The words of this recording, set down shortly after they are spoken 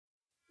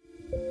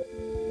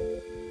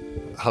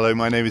Hello,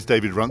 my name is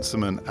David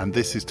Runciman, and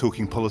this is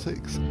Talking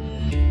Politics.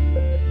 And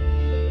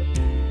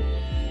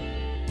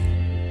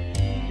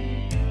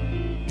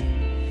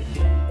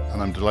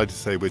I'm delighted to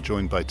say we're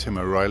joined by Tim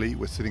O'Reilly.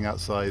 We're sitting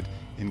outside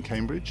in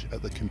Cambridge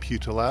at the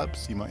Computer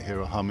Labs. You might hear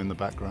a hum in the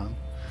background.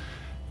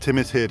 Tim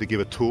is here to give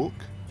a talk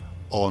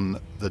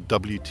on the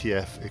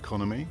WTF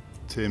economy.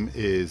 Tim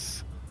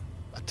is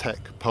a tech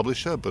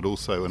publisher, but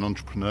also an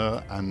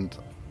entrepreneur, and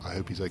I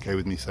hope he's okay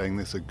with me saying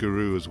this, a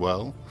guru as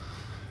well.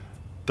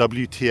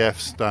 WTF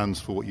stands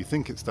for what you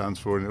think it stands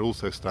for, and it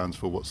also stands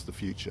for what's the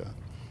future.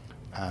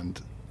 And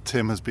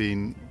Tim has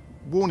been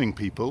warning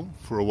people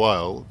for a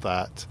while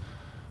that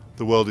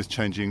the world is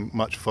changing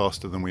much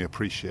faster than we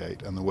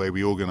appreciate, and the way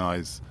we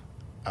organize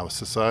our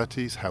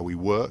societies, how we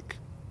work,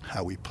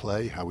 how we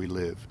play, how we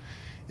live,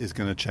 is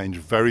going to change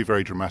very,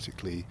 very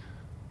dramatically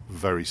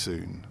very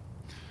soon.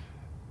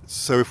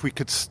 So if we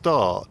could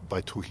start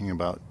by talking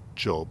about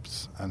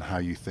jobs and how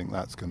you think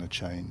that's going to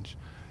change.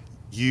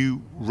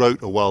 You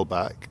wrote a while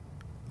back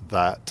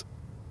that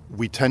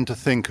we tend to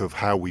think of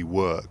how we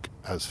work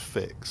as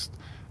fixed,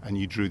 and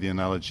you drew the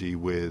analogy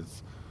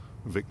with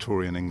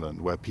Victorian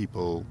England, where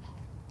people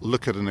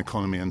look at an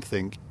economy and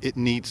think it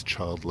needs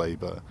child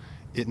labour,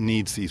 it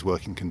needs these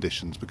working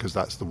conditions because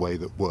that's the way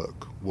that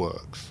work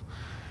works.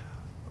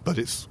 But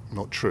it's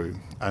not true,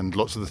 and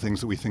lots of the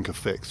things that we think are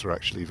fixed are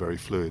actually very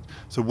fluid.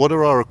 So what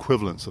are our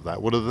equivalents of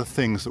that? What are the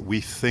things that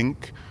we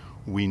think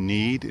we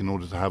need in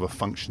order to have a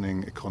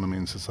functioning economy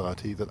and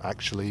society that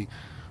actually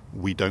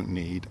we don't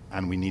need,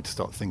 and we need to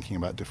start thinking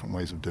about different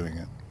ways of doing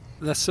it?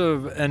 That's sort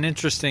of an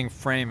interesting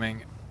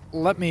framing.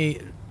 Let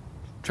me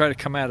try to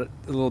come at it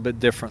a little bit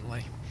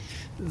differently.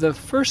 The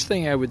first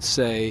thing I would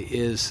say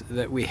is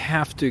that we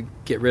have to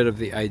get rid of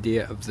the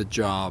idea of the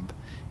job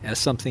as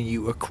something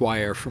you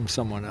acquire from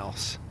someone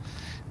else.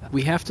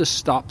 We have to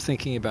stop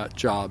thinking about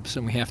jobs,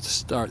 and we have to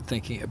start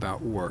thinking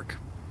about work.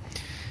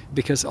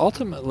 Because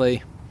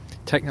ultimately,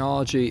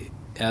 technology,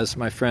 as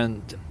my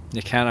friend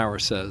Nick Hanauer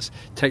says,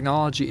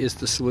 technology is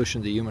the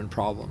solution to human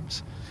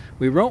problems.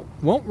 We won't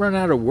run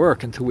out of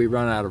work until we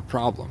run out of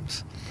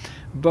problems.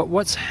 But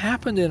what's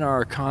happened in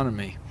our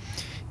economy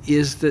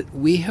is that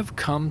we have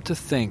come to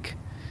think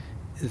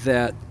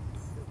that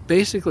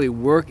basically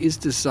work is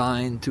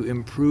designed to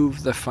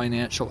improve the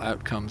financial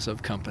outcomes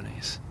of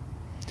companies.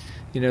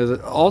 You know,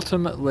 that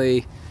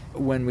ultimately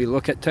when we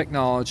look at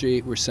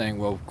technology, we're saying,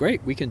 well,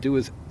 great, we can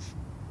do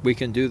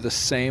the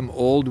same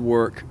old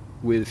work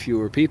with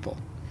fewer people.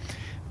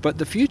 But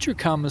the future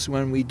comes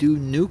when we do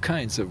new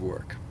kinds of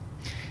work.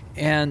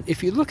 And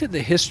if you look at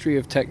the history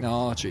of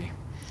technology,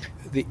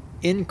 the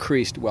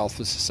increased wealth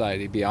of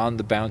society beyond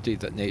the bounty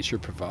that nature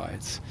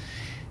provides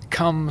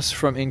comes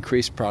from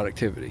increased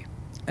productivity.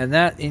 And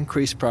that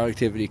increased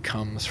productivity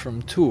comes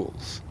from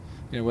tools.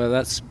 You know, whether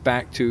that's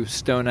back to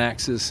stone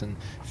axes and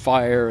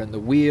fire and the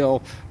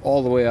wheel,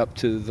 all the way up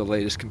to the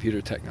latest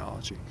computer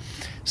technology.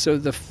 So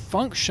the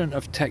function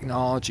of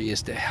technology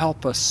is to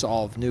help us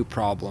solve new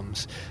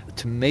problems,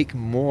 to make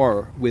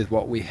more with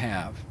what we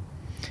have.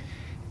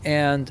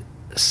 And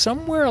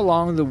somewhere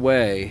along the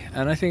way,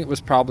 and I think it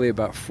was probably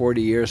about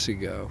 40 years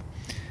ago,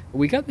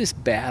 we got this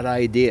bad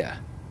idea.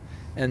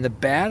 And the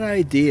bad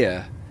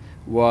idea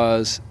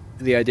was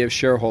the idea of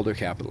shareholder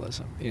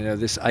capitalism. You know,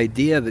 this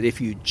idea that if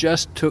you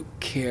just took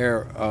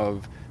care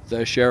of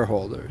the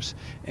shareholders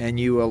and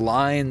you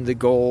align the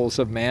goals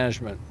of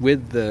management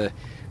with the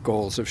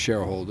goals of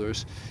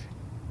shareholders,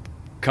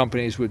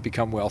 companies would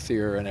become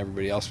wealthier and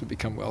everybody else would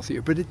become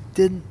wealthier. But it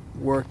didn't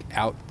work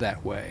out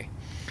that way,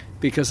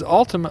 because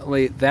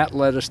ultimately that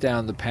led us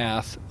down the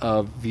path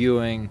of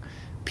viewing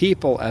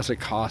people as a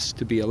cost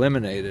to be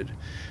eliminated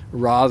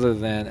rather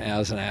than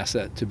as an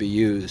asset to be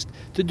used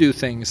to do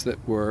things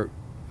that were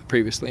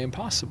previously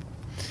impossible.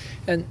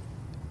 And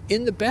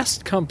in the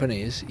best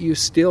companies, you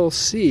still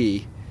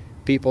see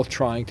people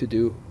trying to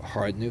do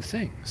hard new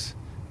things.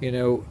 You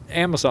know,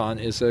 Amazon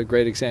is a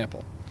great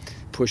example,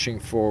 pushing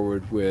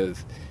forward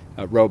with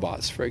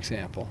robots, for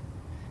example.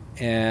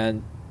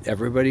 And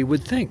everybody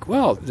would think,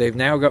 well, they've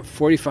now got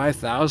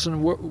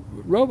 45,000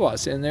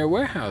 robots in their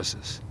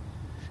warehouses.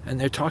 And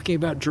they're talking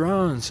about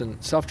drones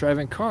and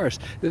self-driving cars.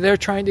 They're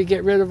trying to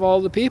get rid of all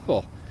the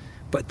people.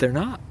 But they're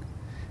not.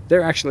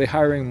 They're actually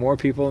hiring more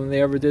people than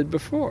they ever did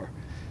before.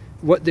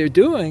 What they're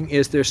doing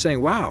is they're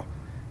saying, wow,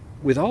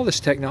 with all this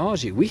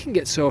technology, we can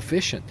get so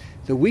efficient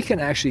that we can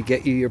actually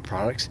get you your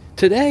products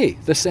today,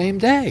 the same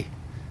day.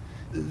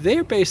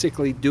 They're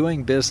basically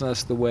doing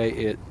business the way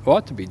it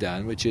ought to be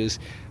done, which is,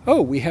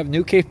 oh, we have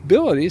new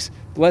capabilities,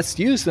 let's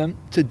use them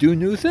to do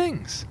new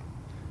things.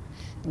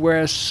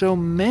 Whereas so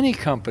many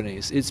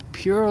companies, it's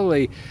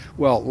purely,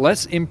 well,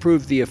 let's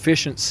improve the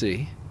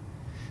efficiency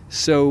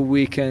so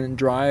we can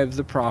drive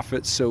the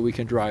profits, so we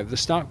can drive the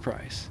stock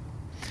price.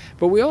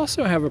 But we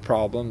also have a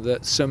problem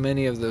that so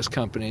many of those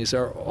companies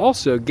are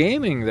also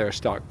gaming their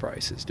stock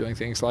prices, doing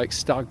things like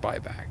stock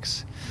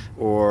buybacks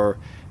or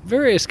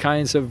various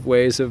kinds of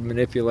ways of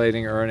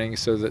manipulating earnings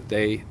so that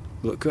they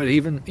look good,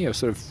 even,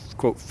 sort of,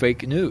 quote,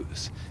 fake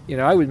news.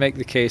 I would make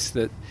the case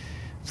that,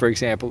 for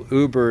example,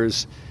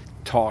 Uber's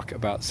talk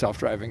about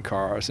self-driving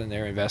cars and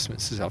their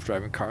investments in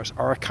self-driving cars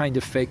are a kind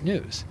of fake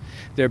news.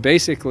 They're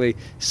basically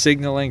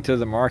signaling to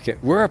the market,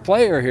 we're a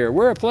player here,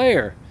 we're a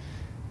player,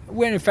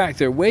 when in fact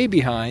they're way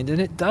behind,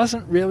 and it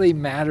doesn't really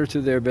matter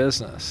to their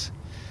business.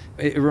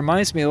 It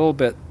reminds me a little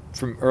bit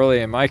from early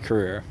in my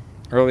career,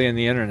 early in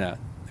the internet.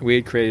 We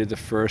had created the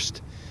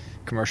first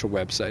commercial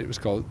website. It was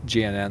called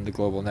GNN, the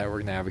Global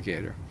Network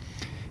Navigator.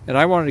 And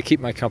I wanted to keep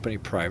my company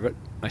private.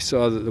 I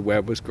saw that the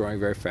web was growing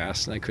very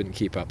fast and I couldn't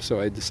keep up,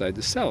 so I decided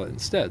to sell it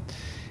instead.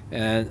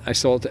 And I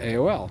sold it to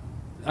AOL.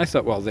 I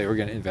thought, well, they were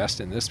going to invest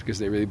in this because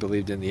they really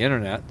believed in the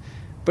internet.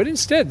 But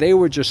instead, they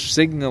were just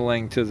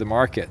signaling to the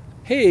market,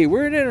 hey,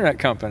 we're an internet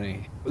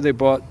company. They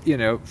bought,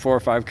 4 or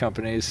 5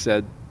 companies,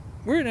 said,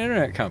 we're an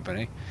internet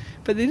company.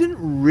 But they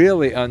didn't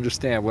really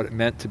understand what it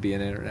meant to be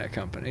an internet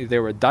company. They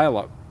were a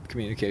dial-up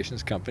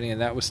communications company,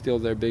 and that was still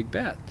their big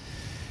bet.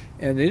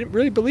 And they didn't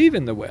really believe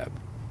in the web.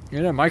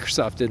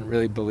 Microsoft didn't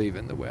really believe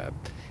in the web.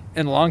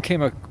 And along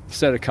came a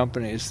set of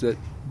companies that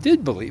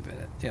did believe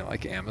in it,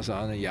 like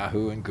Amazon and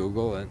Yahoo and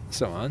Google and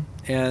so on.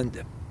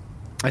 And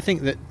I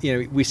think that,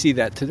 we see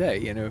that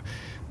today.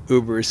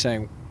 Uber is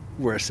saying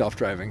we're a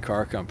self-driving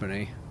car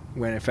company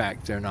when in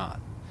fact they're not.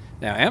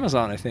 Now,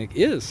 Amazon, I think,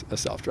 is a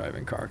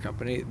self-driving car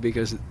company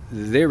because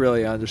they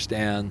really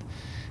understand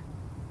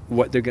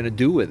what they're going to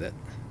do with it.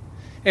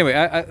 Anyway,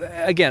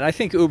 I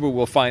think Uber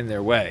will find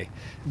their way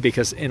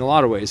because in a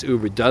lot of ways,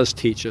 Uber does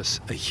teach us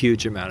a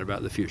huge amount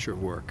about the future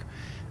of work.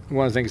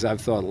 One of the things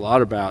I've thought a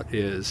lot about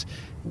is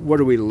what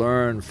do we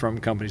learn from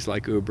companies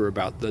like Uber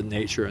about the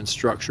nature and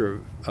structure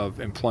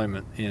of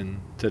employment in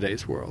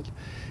today's world.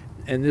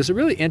 And there's a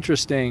really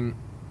interesting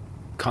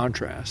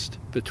contrast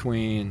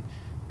between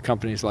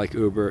companies like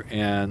Uber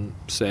and,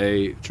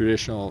 say,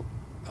 traditional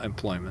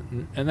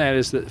employment, and that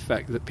is the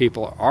fact that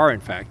people are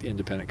in fact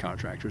independent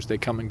contractors. They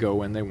come and go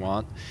when they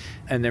want,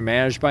 and they're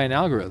managed by an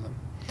algorithm.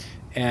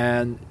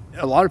 And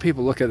a lot of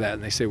people look at that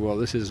and they say, well,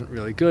 this isn't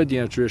really good,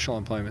 traditional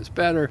employment's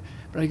better.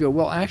 But I go,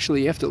 well,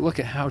 actually you have to look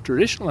at how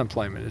traditional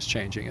employment is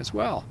changing as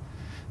well,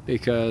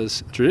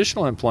 because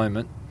traditional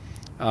employment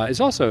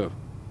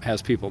has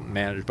people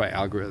managed by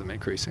algorithm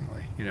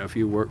increasingly. If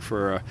you work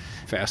for a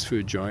fast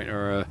food joint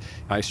or a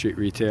high street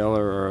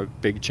retailer or a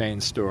big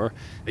chain store,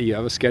 you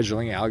have a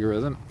scheduling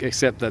algorithm,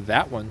 except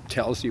that one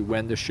tells you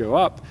when to show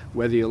up,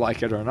 whether you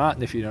like it or not,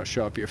 and if you don't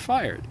show up, you're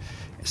fired.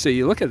 So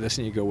you look at this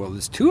and you go, well,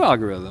 there's 2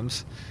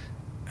 algorithms,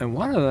 and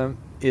one of them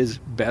is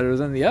better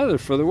than the other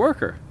for the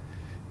worker.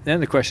 Then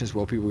the question is,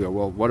 well, people go,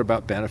 well, what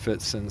about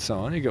benefits and so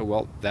on? You go,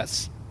 well,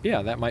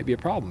 that might be a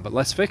problem, but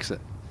let's fix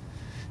it.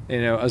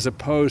 As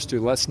opposed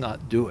to let's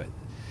not do it.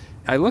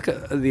 I look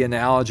at the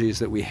analogies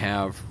that we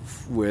have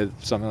with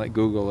something like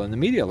Google and the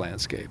media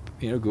landscape.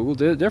 Google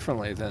did it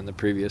differently than the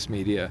previous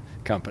media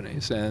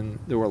companies, and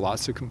there were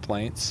lots of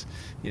complaints,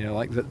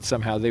 like that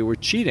somehow they were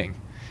cheating.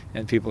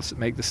 And people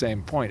make the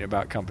same point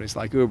about companies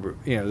like Uber.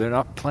 They're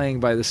not playing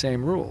by the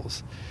same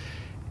rules.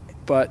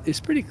 But it's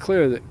pretty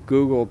clear that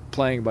Google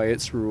playing by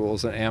its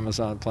rules and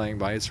Amazon playing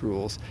by its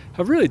rules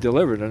have really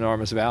delivered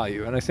enormous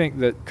value. And I think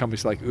that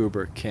companies like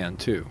Uber can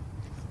too.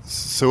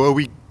 So are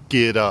we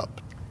geared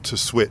up to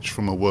switch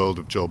from a world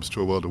of jobs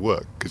to a world of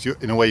work? Because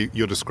in a way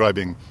you're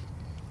describing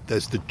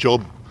there's the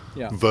job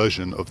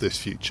version of this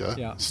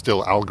future,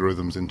 still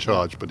algorithms in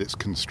charge, but it's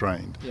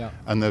constrained.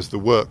 And there's the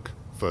work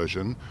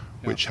version,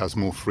 which has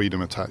more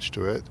freedom attached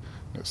to it.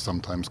 It's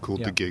sometimes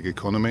called the gig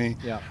economy,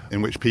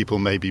 in which people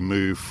maybe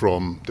move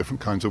from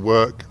different kinds of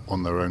work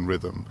on their own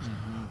rhythm.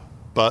 Mm-hmm.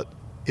 But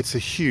it's a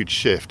huge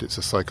shift. It's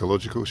a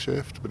psychological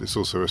shift, but it's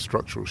also a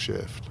structural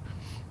shift.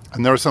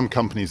 And there are some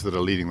companies that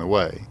are leading the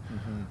way.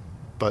 Mm-hmm.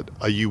 But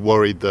are you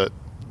worried that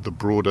the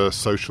broader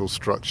social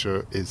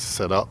structure is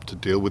set up to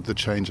deal with the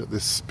change at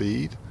this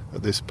speed,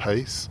 at this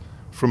pace,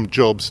 from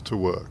jobs to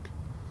work?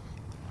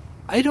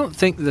 I don't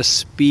think the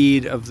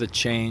speed of the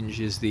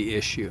change is the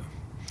issue.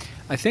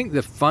 I think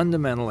the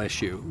fundamental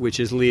issue, which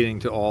is leading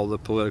to all the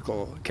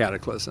political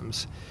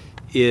cataclysms,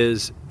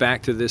 is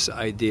back to this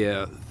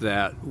idea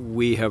that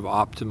we have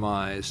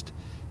optimized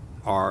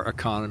our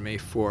economy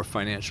for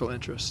financial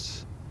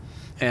interests.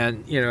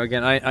 And,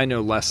 again, I know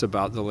less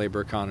about the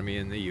labor economy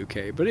in the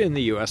UK, but in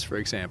the US, for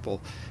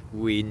example,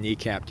 we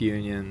kneecapped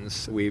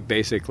unions. We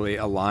basically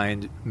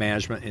aligned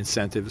management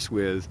incentives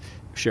with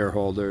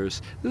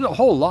shareholders. There's a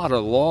whole lot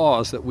of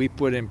laws that we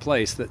put in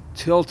place that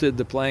tilted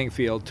the playing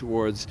field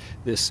towards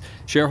this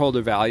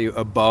shareholder value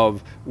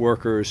above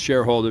workers,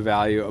 shareholder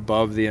value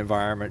above the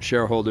environment,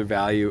 shareholder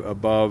value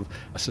above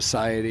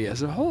society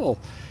as a whole.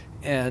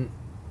 And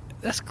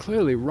that's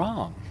clearly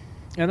wrong.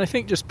 And I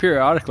think just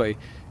periodically,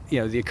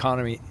 the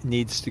economy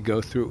needs to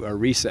go through a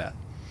reset.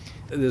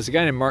 There's a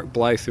guy named Mark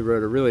Blyth who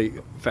wrote a really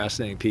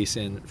fascinating piece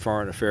in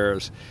Foreign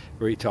Affairs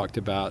where he talked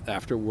about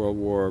after World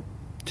War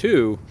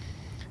II,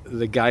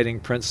 the guiding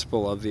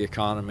principle of the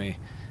economy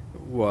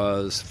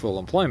was full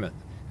employment.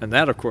 And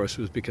that, of course,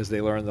 was because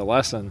they learned the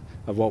lesson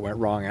of what went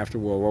wrong after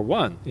World War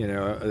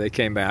I. They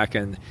came back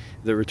and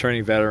the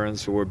returning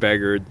veterans were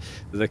beggared.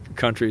 The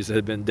countries that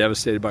had been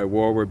devastated by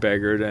war were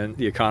beggared, and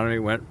the economy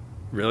went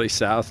really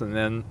south, and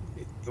then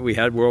we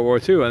had World War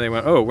II, and they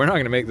went, oh, we're not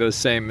going to make those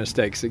same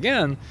mistakes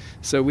again.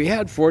 So we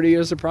had 40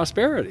 years of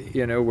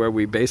prosperity, where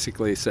we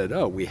basically said,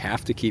 oh, we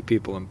have to keep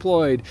people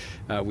employed,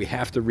 we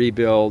have to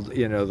rebuild,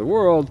 the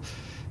world.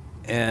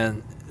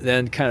 And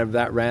then kind of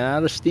that ran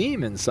out of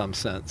steam in some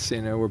sense,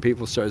 where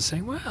people started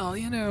saying, well,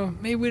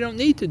 maybe we don't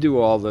need to do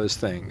all those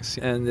things.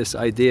 And this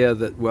idea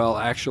that, well,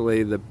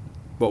 actually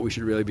what we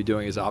should really be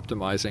doing is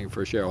optimizing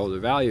for shareholder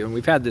value. And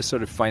we've had this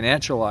sort of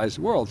financialized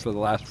world for the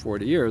last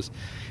 40 years,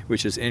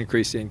 which has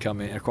increased income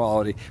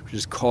inequality, which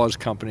has caused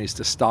companies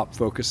to stop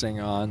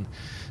focusing on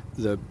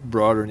the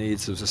broader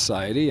needs of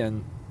society,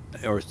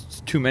 or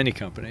too many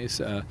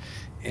companies.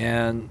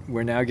 And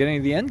we're now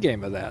getting the end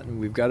game of that, and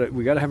we've got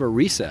to have a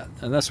reset.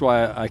 And that's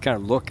why I kind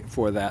of look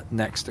for that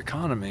next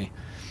economy.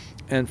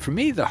 And for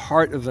me, the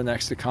heart of the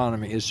next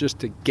economy is just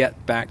to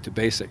get back to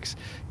basics.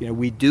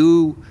 We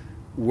do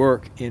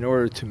work in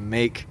order to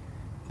make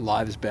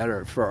lives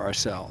better for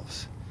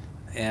ourselves.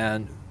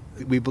 And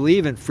we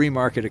believe in free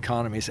market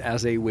economies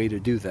as a way to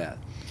do that.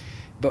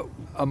 But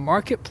a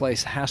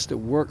marketplace has to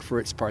work for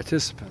its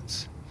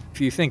participants. If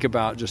you think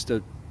about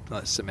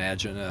let's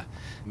imagine a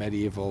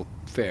medieval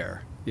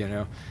fair,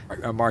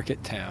 a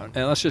market town.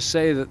 And let's just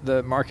say that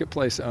the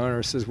marketplace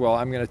owner says, well,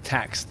 I'm going to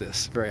tax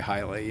this very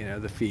highly.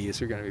 The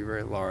fees are going to be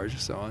very large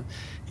and so on.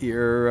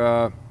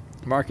 Your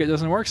market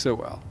doesn't work so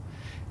well.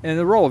 And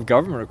the role of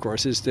government, of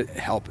course, is to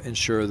help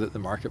ensure that the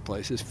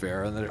marketplace is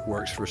fair and that it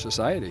works for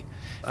society.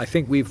 I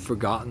think we've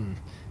forgotten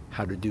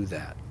how to do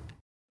that.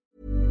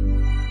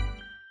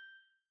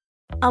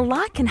 A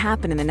lot can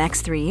happen in the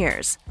next 3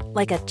 years.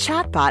 Like a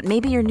chatbot may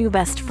be your new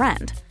best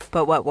friend.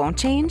 But what won't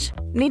change?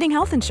 Needing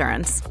health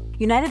insurance.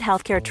 United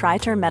Healthcare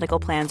Tri-Term Medical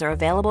Plans are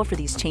available for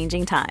these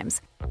changing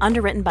times.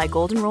 Underwritten by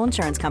Golden Rule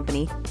Insurance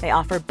Company, they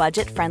offer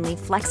budget-friendly,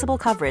 flexible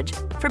coverage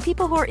for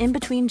people who are in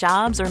between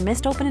jobs or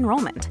missed open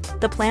enrollment.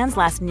 The plans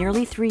last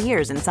nearly 3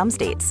 years in some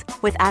states,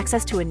 with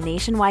access to a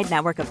nationwide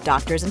network of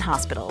doctors and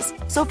hospitals.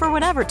 So for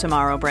whatever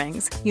tomorrow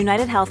brings,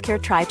 United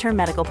Healthcare Tri-Term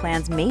Medical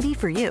Plans may be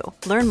for you.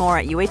 Learn more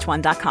at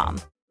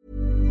uh1.com.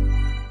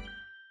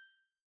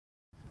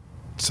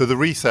 So the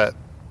reset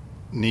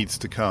needs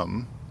to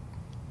come.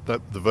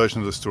 That the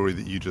version of the story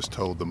that you just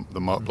told, the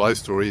Mark Blyth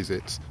story,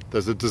 is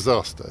there's a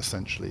disaster,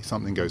 essentially.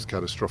 Something goes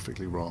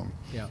catastrophically wrong,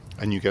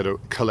 and you get a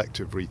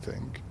collective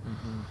rethink.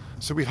 Mm-hmm.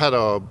 So we had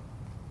our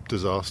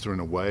disaster in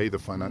a way, the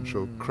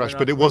financial crash,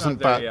 but it wasn't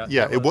bad.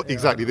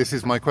 Exactly. This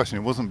is my question.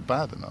 It wasn't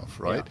bad enough,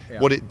 right? Yeah.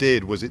 What it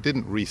did was it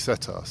didn't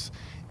reset us.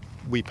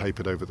 We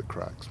papered over the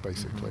cracks,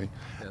 basically.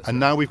 Mm-hmm. And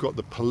now we've got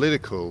the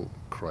political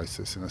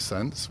crisis, in a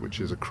sense,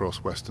 which is across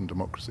Western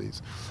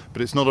democracies.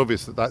 But it's not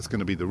obvious that that's going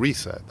to be the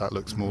reset. That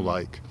looks more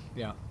like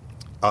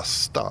us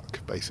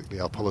stuck, basically.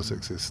 Our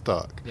politics is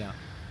stuck. Yeah.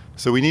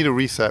 So we need a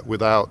reset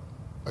without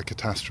a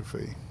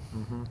catastrophe.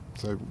 Mm-hmm.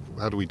 So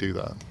how do we do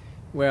that?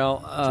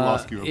 Well, I'll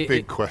ask you a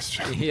big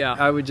question. Yeah,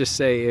 I would just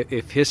say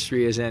if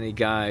history is any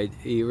guide,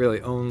 you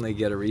really only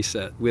get a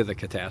reset with a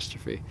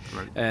catastrophe.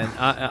 Right. And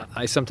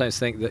I sometimes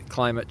think that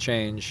climate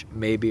change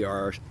may be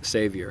our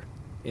savior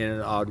in an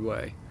odd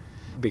way,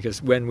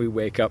 because when we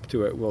wake up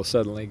to it, we'll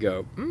suddenly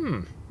go,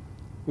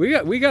 we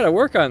got to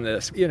work on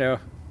this. You don't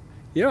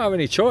have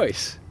any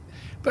choice.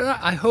 But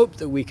I hope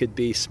that we could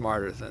be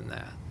smarter than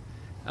that.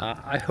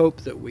 I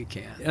hope that we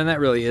can. And that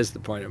really is the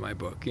point of my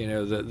book.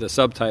 The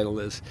subtitle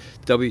is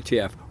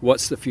WTF,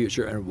 What's the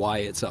Future and Why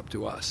It's Up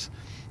to Us.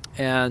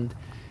 And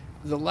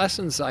the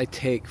lessons I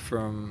take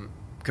from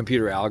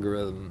computer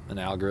algorithm and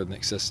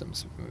algorithmic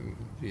systems,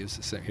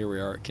 here we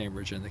are at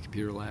Cambridge in the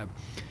computer lab,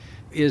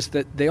 is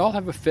that they all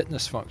have a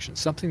fitness function,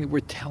 something that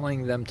we're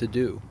telling them to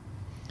do.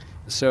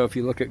 So if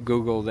you look at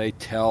Google, they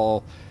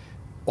tell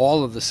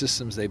all of the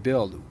systems they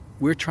build,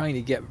 we're trying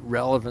to get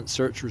relevant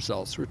search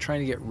results. We're trying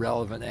to get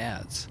relevant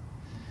ads.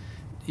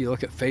 You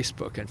look at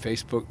Facebook, and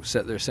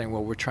Facebook they're saying,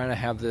 well, we're trying to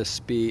have this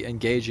be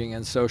engaging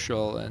and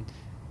social, and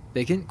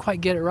they didn't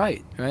quite get it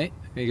right?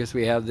 Because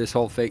we have this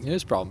whole fake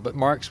news problem. But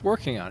Mark's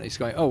working on it. He's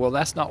going, oh, well,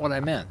 that's not what I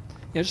meant.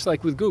 Just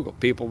like with Google.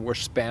 People were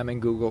spamming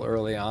Google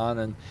early on,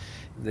 and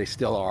they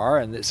still are,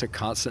 and it's a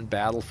constant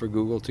battle for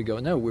Google to go,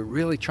 no, we're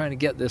really trying to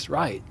get this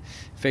right.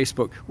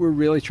 Facebook, we're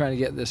really trying to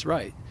get this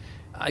right.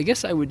 I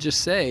guess I would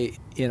just say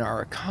in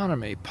our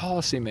economy,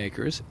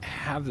 policymakers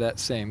have that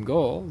same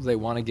goal. They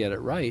want to get it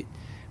right,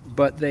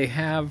 but they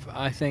have,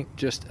 I think,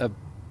 just a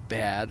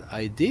bad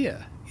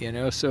idea.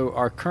 So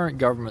our current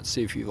government,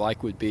 see if you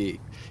like, would be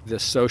the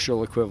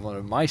social equivalent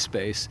of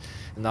MySpace,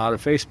 not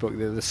of Facebook.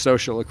 They're the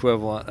social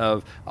equivalent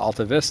of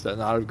Alta Vista,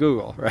 not of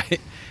Google,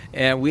 right?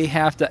 And we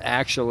have to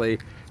actually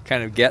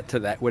kind of get to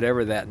that,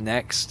 whatever that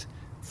next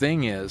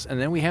thing is, and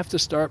then we have to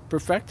start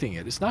perfecting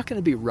it. It's not going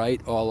to be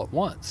right all at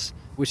once.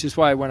 Which is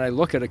why when I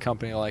look at a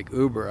company like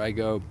Uber, I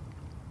go,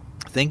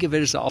 think of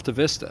it as Alta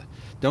Vista.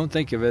 Don't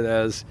think of it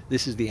as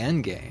this is the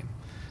end game.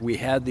 We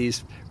had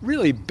these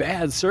really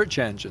bad search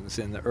engines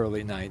in the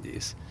early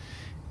 90s.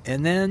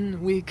 And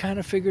then we kind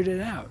of figured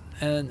it out.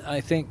 And I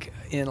think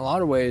in a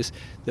lot of ways,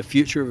 the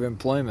future of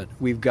employment,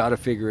 we've got to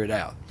figure it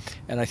out.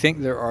 And I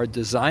think there are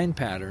design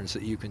patterns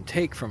that you can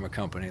take from a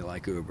company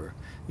like Uber.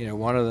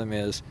 One of them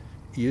is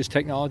use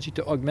technology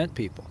to augment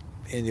people.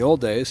 In the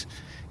old days,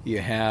 you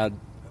had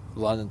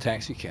London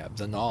taxi cab,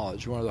 the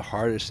knowledge, one of the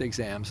hardest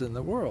exams in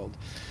the world.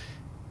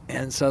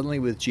 And suddenly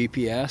with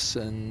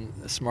GPS and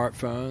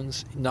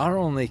smartphones, not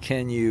only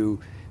can you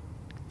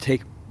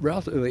take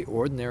relatively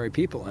ordinary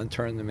people and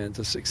turn them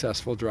into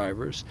successful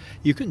drivers,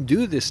 you can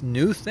do this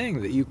new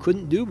thing that you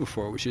couldn't do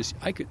before, which is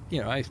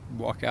I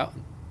walk out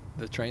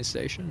the train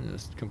station in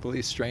a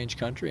completely strange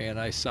country and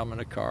I summon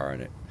a car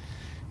and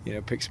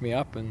it picks me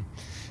up and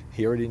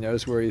he already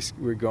knows where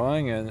we're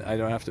going and I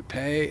don't have to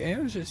pay. And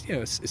it was just,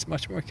 it's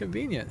much more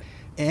convenient.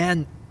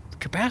 And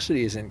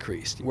capacity is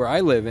increased. Where I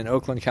live in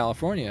Oakland,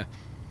 California,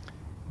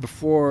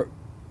 before,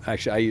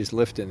 actually I use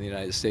Lyft in the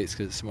United States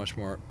because it's a much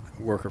more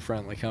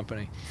worker-friendly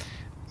company,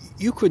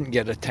 you couldn't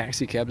get a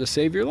taxi cab to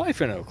save your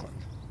life in Oakland.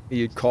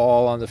 You'd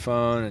call on the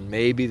phone and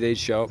maybe they'd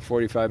show up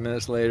 45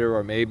 minutes later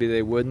or maybe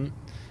they wouldn't.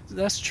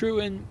 That's true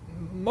in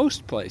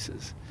most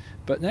places.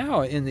 But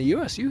now in the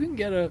U.S., you can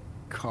get a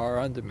car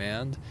on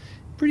demand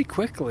pretty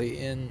quickly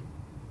in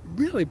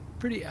really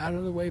pretty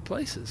out-of-the-way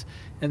places.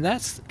 And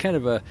that's kind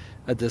of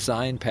a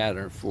design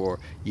pattern for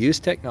use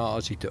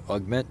technology to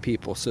augment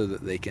people so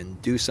that they can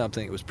do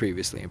something that was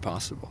previously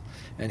impossible.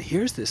 And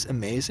here's this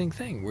amazing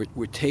thing.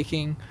 We're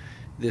taking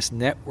this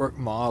network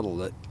model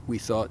that we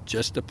thought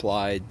just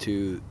applied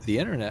to the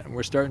internet, and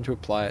we're starting to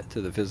apply it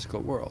to the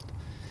physical world.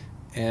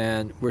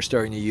 And we're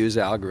starting to use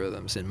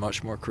algorithms in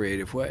much more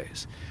creative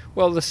ways.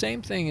 Well, the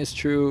same thing is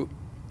true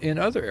in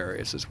other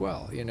areas as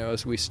well.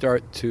 As we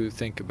start to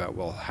think about,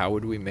 well, how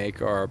would we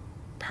make our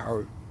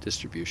power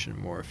distribution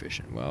more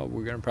efficient? Well,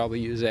 we're going to probably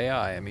use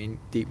AI.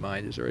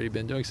 DeepMind has already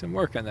been doing some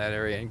work on that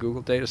area in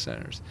Google data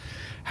centers.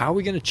 How are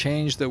we going to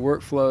change the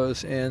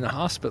workflows in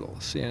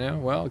hospitals?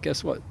 Well,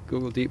 guess what?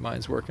 Google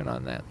DeepMind's working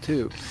on that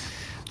too.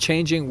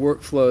 Changing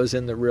workflows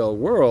in the real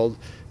world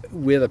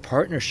with a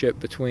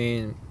partnership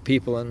between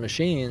people and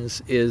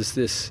machines is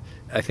this,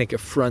 I think, a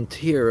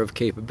frontier of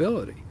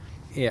capability.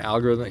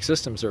 Algorithmic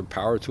systems are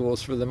power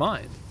tools for the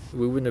mind.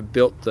 We wouldn't have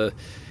built the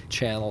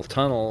Channel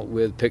Tunnel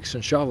with picks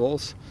and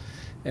shovels,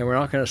 and we're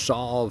not going to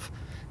solve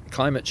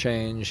climate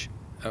change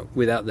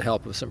without the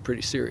help of some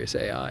pretty serious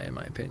AI, in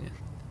my opinion.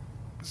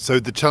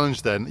 So the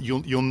challenge then,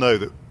 you'll know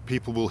that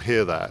people will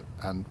hear that,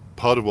 and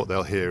part of what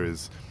they'll hear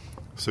is,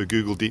 so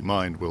Google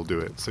DeepMind will do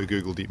it, so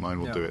Google DeepMind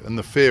will do it. And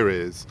the fear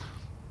is,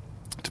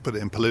 to put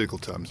it in political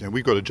terms,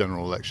 we've got a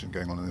general election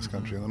going on in this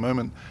country at the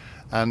moment,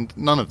 and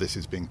none of this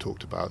is being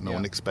talked about. No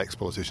one expects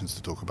politicians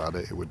to talk about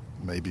it. It would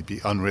maybe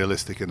be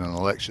unrealistic in an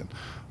election.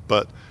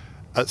 But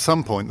at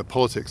some point, the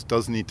politics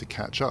does need to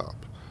catch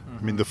up.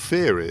 The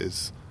fear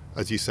is,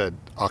 as you said,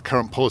 our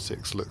current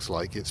politics looks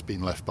like it's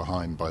been left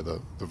behind by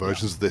the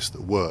versions of this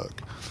that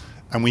work.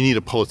 And we need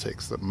a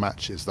politics that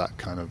matches that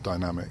kind of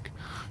dynamic,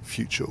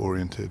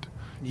 future-oriented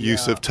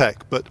use of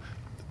tech. But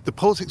the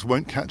politics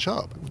won't catch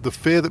up. The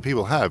fear that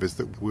people have is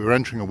that we're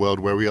entering a world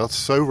where we are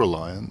so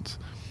reliant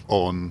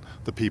on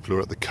the people who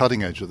are at the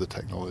cutting edge of the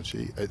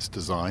technology, its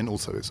design,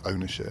 also its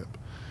ownership,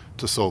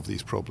 to solve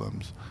these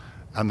problems.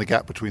 And the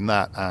gap between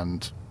that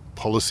and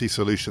policy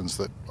solutions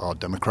that are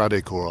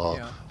democratic or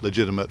are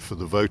legitimate for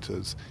the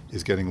voters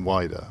is getting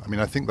wider.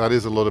 I think that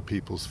is a lot of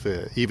people's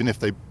fear, even if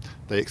they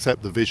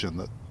accept the vision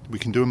that we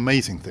can do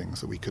amazing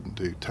things that we couldn't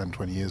do 10,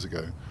 20 years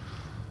ago.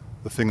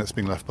 The thing that's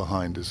being left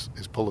behind is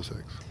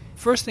politics.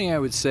 First thing I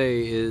would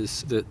say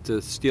is that,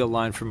 to steal a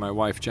line from my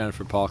wife,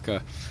 Jennifer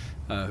Palka,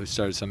 who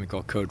started something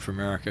called Code for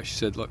America, she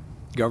said, look,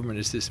 government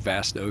is this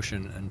vast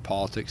ocean and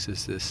politics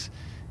is this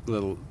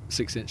little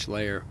 6-inch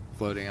layer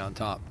floating on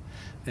top.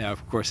 Now,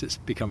 of course, it's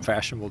become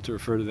fashionable to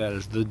refer to that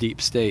as the deep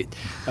state.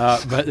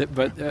 But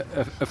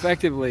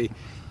effectively,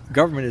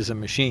 government is a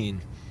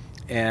machine.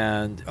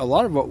 And a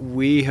lot of what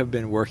we have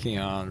been working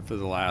on for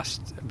the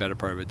last better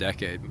part of a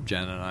decade,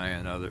 Jen and I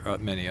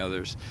and many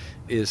others,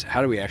 is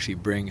how do we actually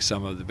bring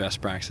some of the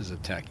best practices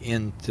of tech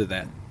into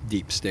that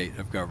deep state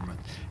of government?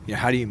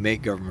 How do you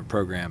make government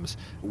programs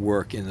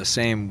work in the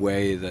same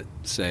way that,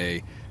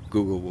 say,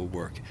 Google will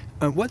work?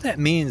 And what that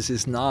means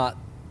is not,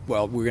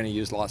 well, we're going to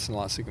use lots and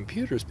lots of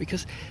computers,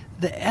 because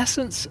the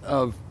essence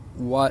of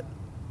what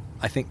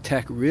I think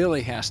tech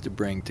really has to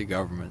bring to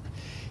government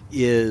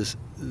is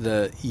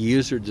the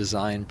user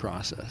design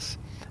process,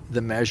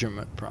 the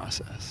measurement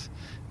process.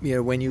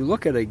 When you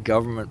look at a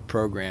government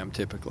program,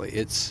 typically,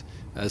 it's,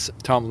 as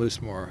Tom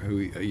Loosemore, who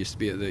used to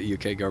be at the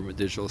UK Government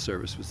Digital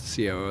Service, was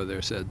the COO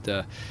there, said,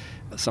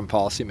 some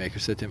policymaker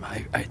said to him,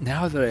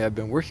 now that I've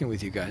been working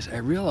with you guys, I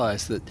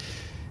realize that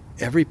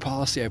every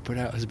policy I put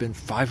out has been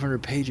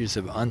 500 pages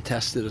of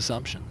untested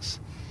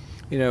assumptions.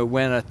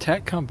 When a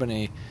tech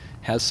company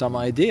has some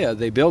idea,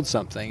 they build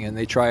something and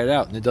they try it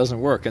out and it doesn't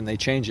work and they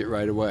change it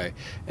right away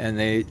and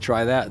they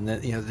try that, and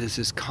then there's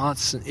this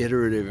constant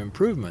iterative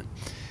improvement,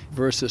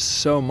 versus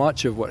so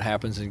much of what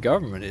happens in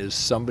government is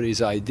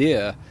somebody's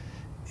idea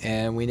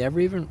and we never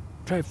even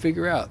try to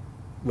figure out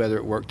whether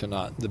it worked or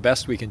not. The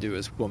best we can do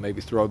is we'll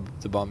maybe throw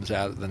the bums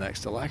out at the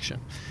next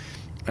election.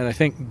 And I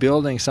think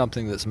building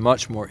something that's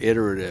much more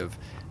iterative,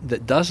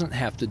 that doesn't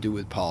have to do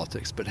with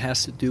politics but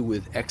has to do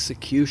with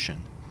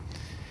execution.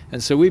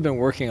 And so we've been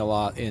working a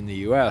lot in the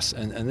U.S.,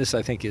 and this,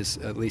 I think, is,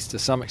 at least to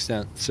some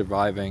extent,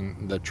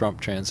 surviving the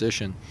Trump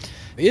transition,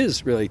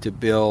 is really to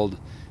build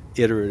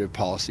iterative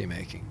policy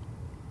making.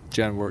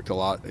 Jen worked a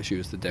lot, she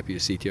was the deputy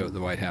CTO at the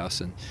White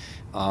House, and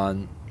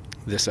on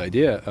this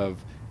idea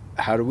of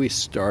how do we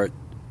start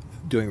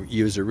doing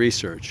user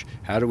research?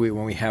 How do we,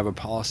 when we have a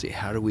policy,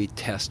 how do we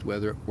test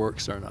whether it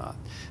works or not?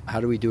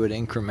 How do we do it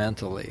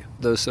incrementally?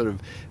 Those sort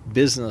of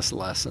business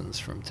lessons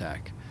from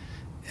tech,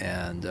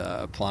 and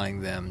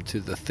applying them to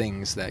the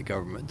things that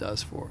government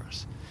does for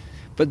us.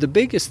 But the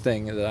biggest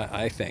thing that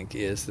I think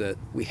is that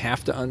we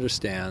have to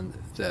understand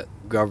that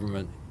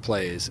government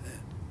plays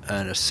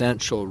an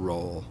essential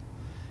role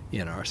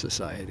in our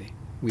society.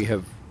 We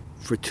have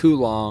for too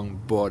long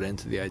bought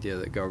into the idea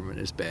that government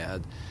is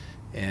bad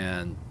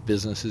and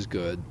business is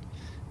good.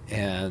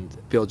 And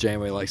Bill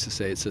Janeway likes to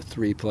say it's a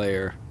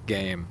three-player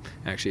game.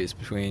 Actually, it's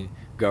between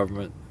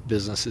government,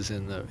 businesses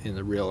in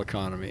the real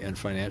economy, and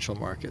financial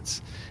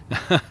markets.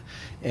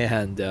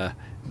 And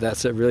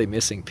that's a really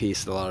missing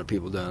piece that a lot of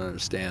people don't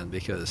understand,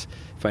 because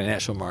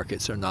financial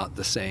markets are not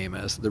the same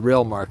as the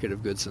real market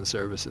of goods and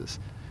services.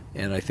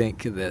 And I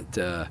think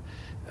that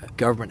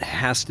government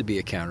has to be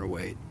a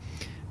counterweight,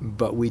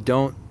 but we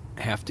don't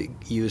have to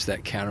use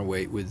that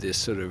counterweight with this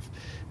sort of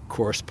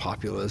coarse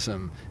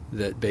populism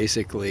that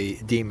basically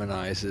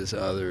demonizes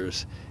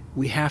others.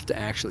 We have to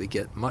actually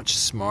get much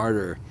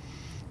smarter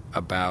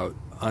about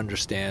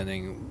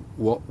understanding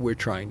what we're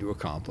trying to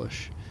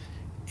accomplish,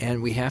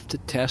 and we have to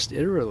test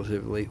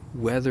iteratively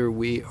whether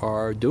we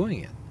are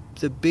doing it.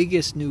 The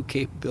biggest new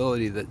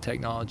capability that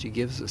technology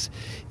gives us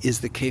is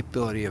the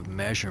capability of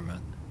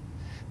measurement.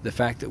 The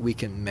fact that we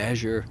can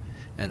measure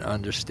and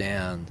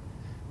understand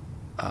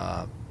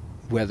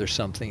whether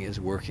something is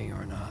working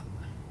or not.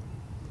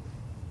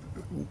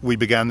 We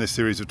began this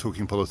series of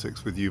Talking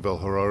Politics with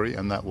Yuval Harari,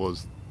 and that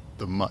was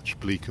the much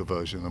bleaker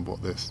version of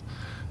what this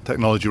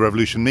technology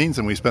revolution means,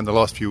 and we spent the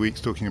last few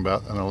weeks talking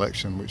about an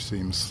election which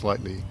seems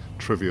slightly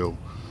trivial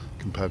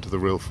compared to the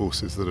real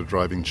forces that are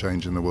driving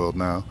change in the world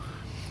now.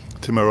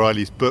 Tim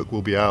O'Reilly's book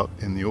will be out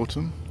in the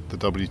autumn, The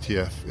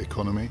WTF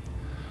Economy.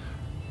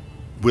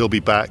 We'll be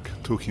back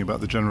talking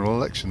about the general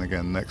election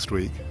again next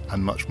week,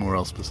 and much more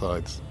else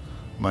besides.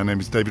 My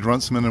name is David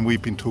Runciman, and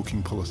we've been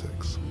talking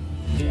politics.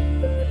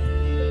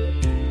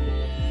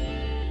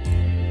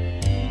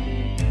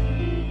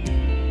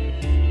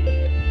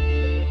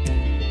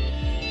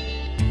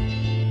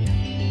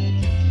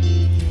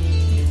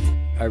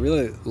 I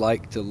really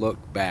like to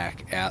look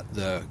back at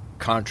the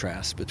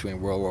contrast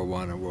between World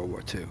War I and World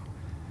War II.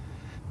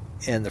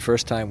 And the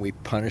first time we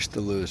punished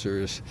the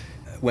losers,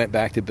 went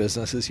back to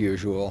business as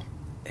usual.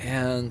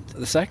 And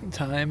the second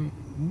time,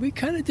 we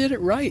kind of did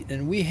it right,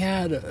 and we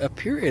had a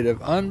period of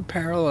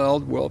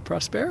unparalleled world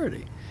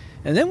prosperity.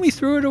 And then we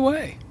threw it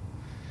away.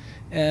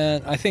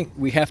 And I think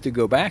we have to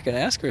go back and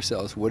ask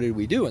ourselves, what did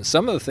we do? And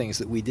some of the things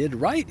that we did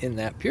right in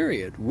that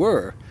period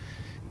were,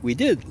 we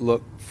did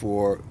look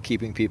for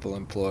keeping people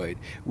employed.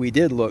 We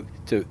did look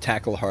to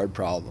tackle hard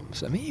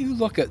problems. I mean, you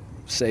look at,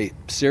 say,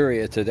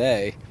 Syria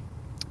today,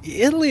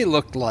 Italy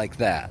looked like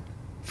that.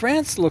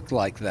 France looked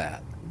like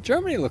that.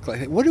 Germany looked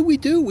like that. What did we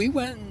do? We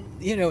went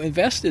and,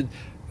 invested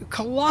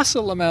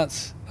colossal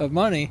amounts of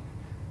money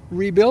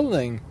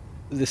rebuilding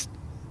this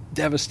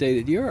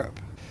devastated Europe.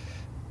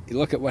 You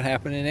look at what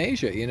happened in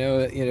Asia.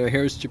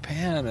 Here's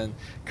Japan and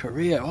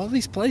Korea, all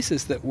these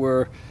places that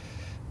were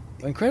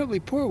incredibly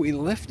poor. We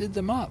lifted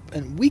them up,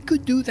 and we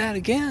could do that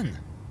again.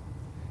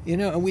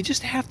 And we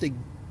just have to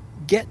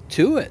get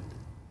to it.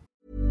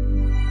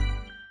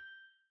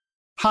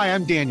 Hi,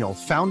 I'm Daniel,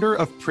 founder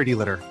of Pretty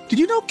Litter. Did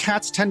you know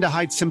cats tend to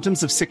hide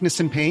symptoms of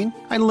sickness and pain?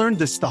 I learned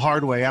this the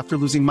hard way after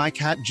losing my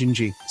cat,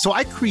 Gingy. So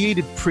I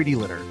created Pretty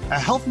Litter, a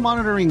health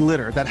monitoring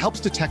litter that helps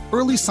detect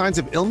early signs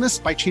of illness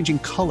by changing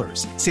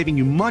colors, saving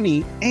you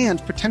money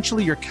and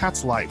potentially your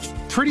cat's life.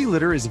 Pretty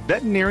Litter is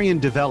veterinarian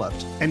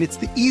developed, and it's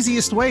the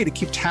easiest way to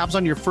keep tabs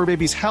on your fur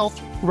baby's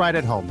health right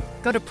at home.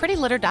 Go to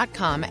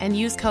prettylitter.com and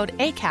use code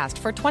ACAST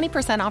for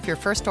 20% off your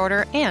first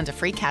order and a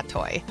free cat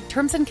toy.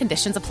 Terms and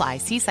conditions apply.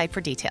 See site for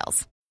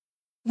details.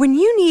 When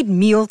you need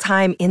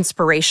mealtime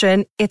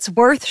inspiration, it's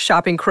worth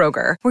shopping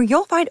Kroger, where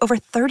you'll find over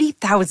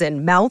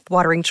 30,000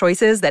 mouth-watering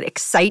choices that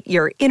excite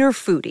your inner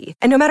foodie.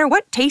 And no matter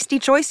what tasty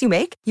choice you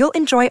make, you'll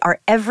enjoy our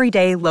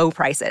everyday low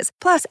prices,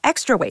 plus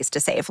extra ways to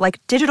save,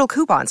 like digital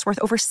coupons worth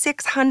over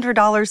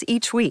 $600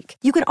 each week.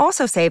 You can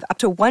also save up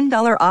to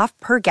 $1 off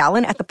per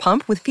gallon at the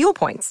pump with fuel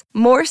points.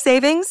 More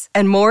savings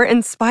and more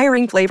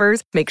inspiring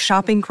flavors make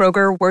shopping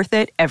Kroger worth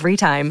it every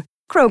time.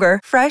 Kroger,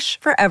 fresh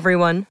for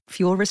everyone.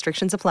 Fuel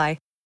restrictions apply.